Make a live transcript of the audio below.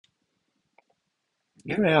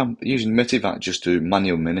Here I am using Mitivac just to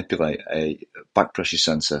manually manipulate a back pressure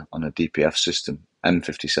sensor on a DPF system,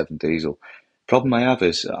 M57 diesel. Problem I have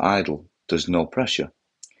is at idle, there's no pressure,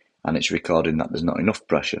 and it's recording that there's not enough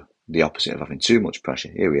pressure, the opposite of having too much pressure.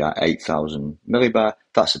 Here we are, 8,000 millibar.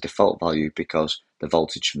 That's a default value because the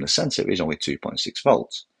voltage from the sensor is only 2.6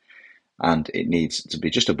 volts, and it needs to be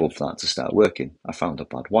just above that to start working. I found a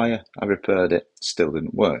bad wire, I repaired it, still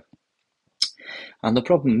didn't work. And the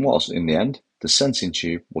problem was, in the end, the sensing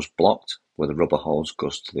tube was blocked where the rubber hose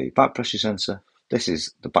goes to the back pressure sensor. This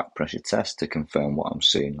is the back pressure test to confirm what I'm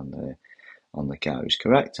seeing on the car is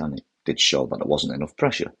correct, and it did show that there wasn't enough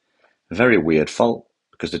pressure. A very weird fault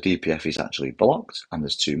because the DPF is actually blocked and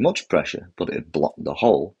there's too much pressure, but it had blocked the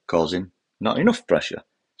hole, causing not enough pressure.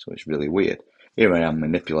 So it's really weird. Here I am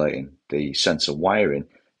manipulating the sensor wiring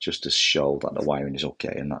just to show that the wiring is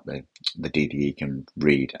okay and that the DDE can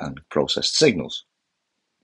read and process signals.